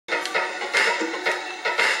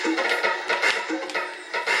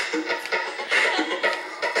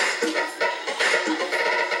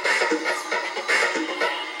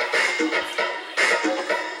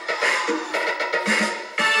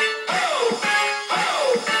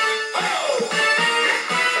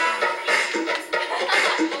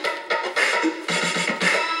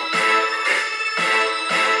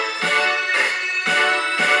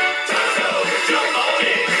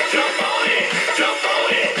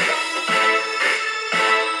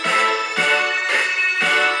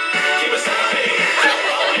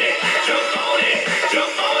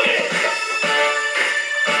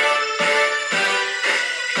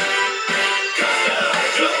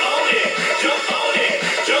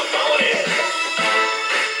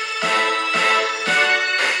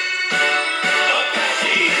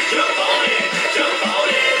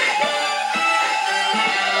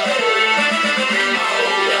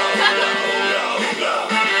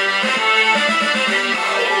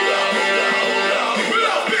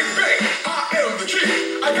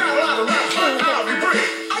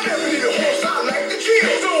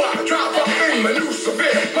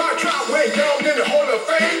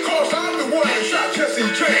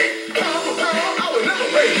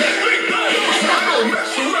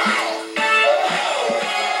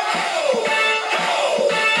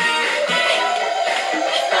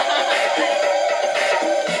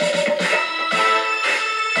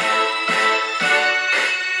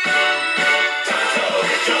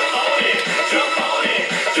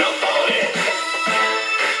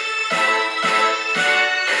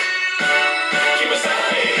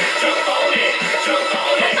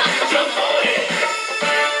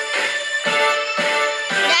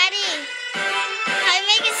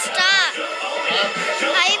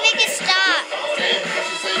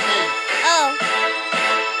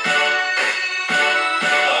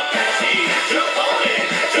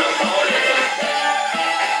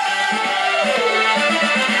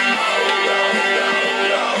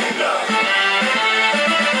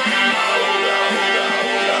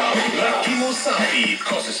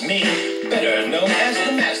better known as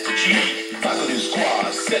the Master G. Faculty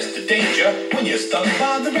squad sets the danger when you're stung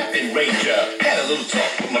by the rapping ranger. Had a little talk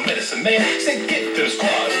with my medicine man, said get to the squad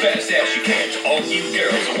as fast as you can. To all you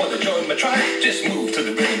girls who want to join my tribe, just move to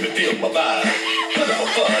the rhythm and feel my vibe. Put up a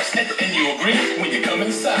fuss, at the end you agree when you come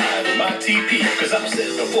inside of my TP. Cause I've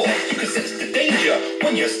said before, you can sense the danger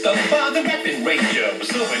when you're stung by the rapping ranger.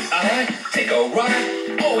 So when I take a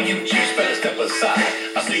ride, all you G's better step aside.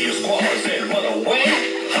 I see your squads and run away.